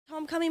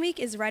Homecoming week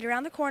is right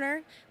around the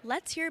corner.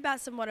 Let's hear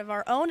about what of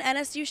our own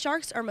NSU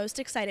Sharks are most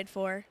excited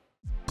for.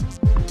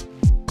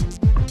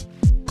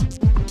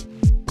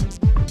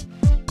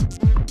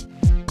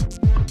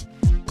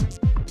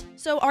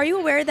 So are you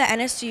aware that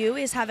NSU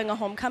is having a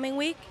homecoming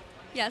week?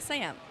 Yes, I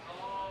am.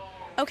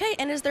 Okay,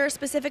 and is there a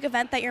specific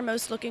event that you're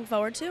most looking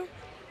forward to?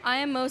 I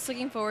am most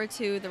looking forward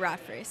to the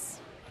raft race.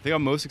 I think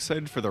I'm most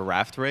excited for the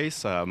raft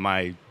race.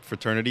 My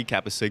fraternity,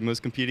 Kappa Sigma, is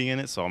competing in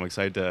it, so I'm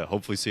excited to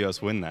hopefully see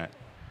us win that.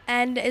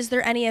 And is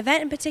there any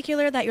event in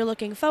particular that you're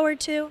looking forward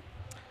to?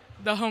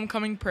 The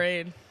homecoming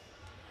parade.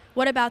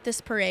 What about this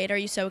parade are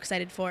you so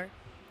excited for?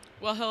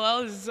 Well,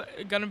 Hillel is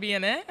going to be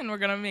in it, and we're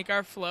going to make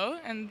our float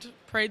and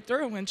parade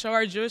through and show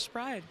our Jewish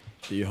pride.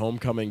 The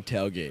homecoming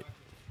tailgate.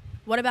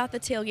 What about the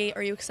tailgate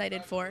are you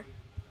excited for?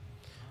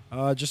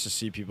 Just to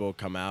see people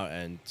come out,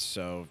 and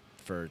so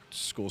for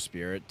school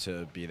spirit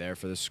to be there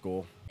for the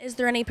school. Is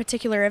there any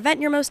particular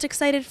event you're most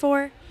excited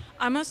for?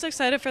 I'm most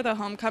excited for the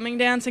homecoming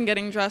dance and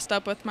getting dressed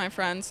up with my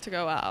friends to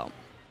go out.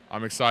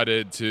 I'm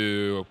excited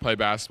to play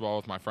basketball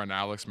with my friend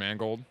Alex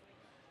Mangold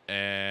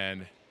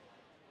and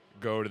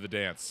go to the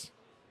dance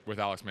with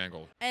Alex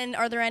Mangold. And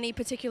are there any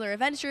particular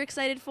events you're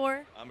excited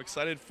for? I'm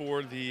excited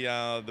for the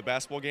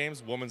basketball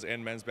games, women's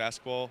and men's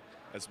basketball,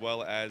 as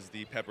well as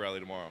the pep rally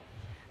tomorrow.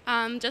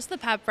 Just the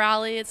pep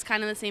rally. It's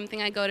kind of the same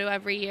thing I go to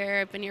every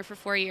year. I've been here for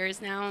 4 years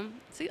now.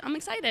 So I'm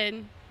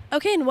excited.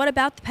 Okay, and what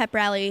about the pep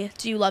rally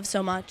do you love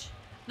so much?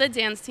 The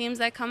dance teams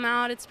that come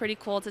out, it's pretty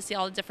cool to see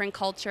all the different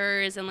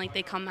cultures and like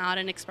they come out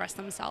and express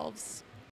themselves.